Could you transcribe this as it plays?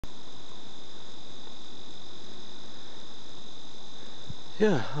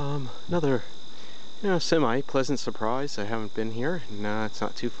Yeah, another, semi-pleasant surprise. I haven't been here, and it's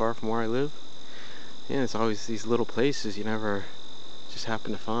not too far from where I live. Yeah, it's always these little places you never just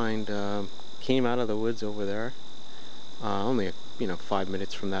happen to find. Came out of the woods over there. Only, 5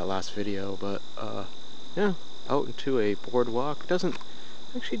 minutes from that last video, but, yeah, out into a boardwalk.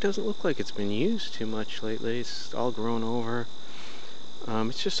 Actually doesn't look like it's been used too much lately. It's all grown over.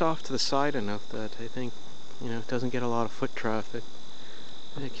 It's just off to the side enough that I think, it doesn't get a lot of foot traffic.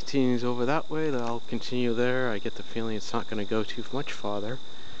 And it continues over that way, then I'll continue there. I get the feeling it's not going to go too much farther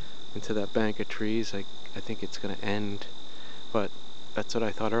into that bank of trees. I think it's going to end, but that's what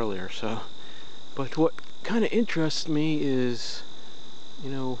I thought earlier. So, but what kind of interests me is,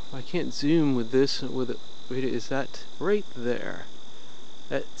 I can't zoom with this. Is that right there?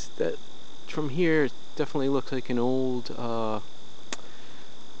 That from here it definitely looks like an old,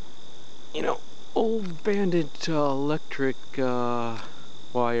 old banded electric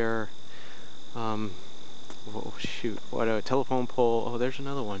wire. Oh shoot, what a telephone pole. Oh, there's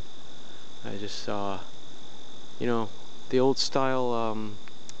another one. I just saw, the old style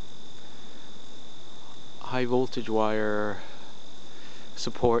high voltage wire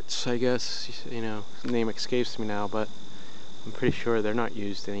supports, I guess. Name escapes me now, but I'm pretty sure they're not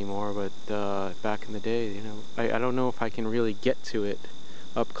used anymore. But back in the day, I don't know if I can really get to it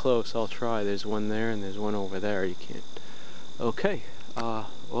up close. I'll try. There's one there and there's one over there. You can't. Okay.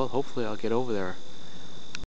 Well, hopefully I'll get over there